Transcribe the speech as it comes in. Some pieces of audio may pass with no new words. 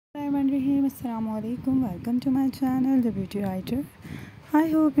Bismillahirrahmanirrahim. Assalamu alaikum. Welcome to my channel, The Beauty Writer. I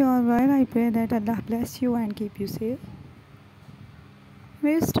hope you are well. I pray that Allah bless you and keep you safe.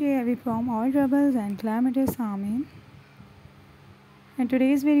 May you stay away from all troubles and calamities. Amen. In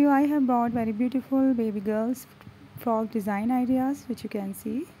today's video, I have brought very beautiful baby girls frog design ideas, which you can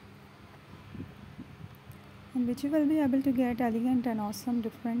see, in which you will be able to get elegant and awesome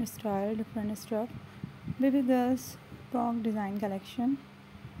different style, different stuff baby girls frog design collection.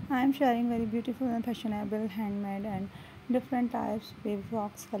 I am sharing very beautiful and fashionable handmade and different types baby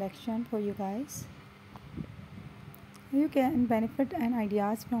frocks collection for you guys. You can benefit and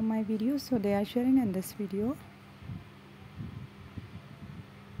ideas from my videos, so they are sharing in this video.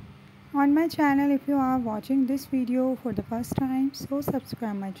 On my channel, if you are watching this video for the first time, so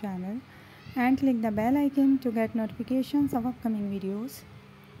subscribe my channel and click the bell icon to get notifications of upcoming videos.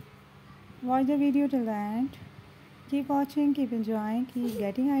 Watch the video till the end. Keep watching, keep enjoying, keep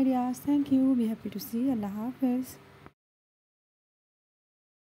getting ideas. Thank you. Be happy to see. Allah Hafiz.